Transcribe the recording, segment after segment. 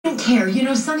care. You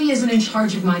know, Sonny isn't in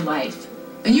charge of my life.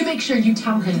 And you make sure you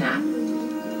tell him that.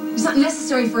 It's not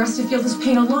necessary for us to feel this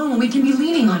pain alone when we can be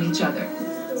leaning on each other.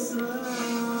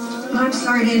 I'm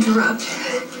sorry to interrupt.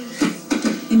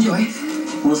 Enjoy.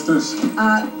 What's this?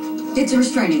 It's a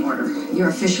restraining order. You're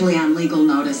officially on legal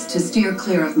notice to steer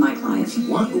clear of my client.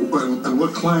 What? And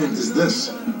what client is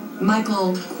this?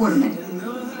 Michael Quarterman.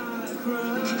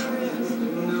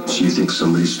 So you think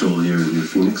somebody stole your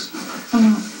Phoenix?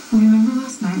 Remember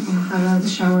last night when I got out of the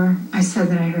shower, I said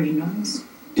that I heard a noise?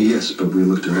 Yes, but we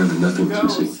looked around and nothing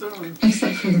was missing.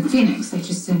 Except for the Phoenix. I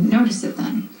just didn't notice it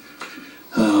then.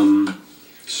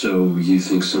 So you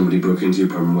think somebody broke into your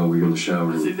apartment while we were in the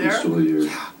shower and stole your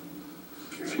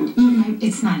Phoenix?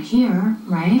 It's not here,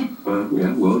 right?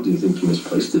 Yeah, well, do you think you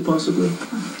misplaced it possibly?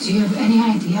 Do you have any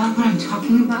idea what I'm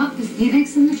talking about? The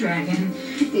Phoenix and the Dragon.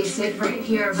 They sit right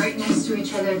here, right next to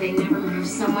each other. They never move.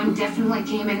 Someone definitely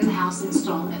came in the house and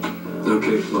stole it.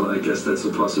 Okay, well, I guess that's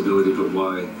a possibility, but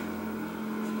why?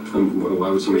 Why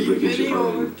would somebody break into your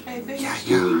apartment? Yeah. I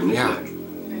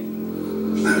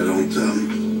don't,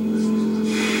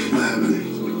 I haven't.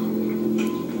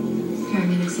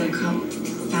 Paramedics said a cop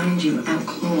found you out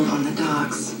cold on the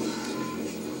docks.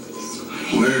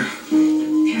 Where?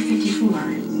 Pier 54,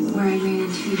 where I ran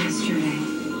into you yesterday.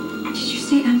 Did you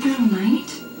stay out there all night?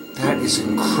 That is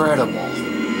incredible.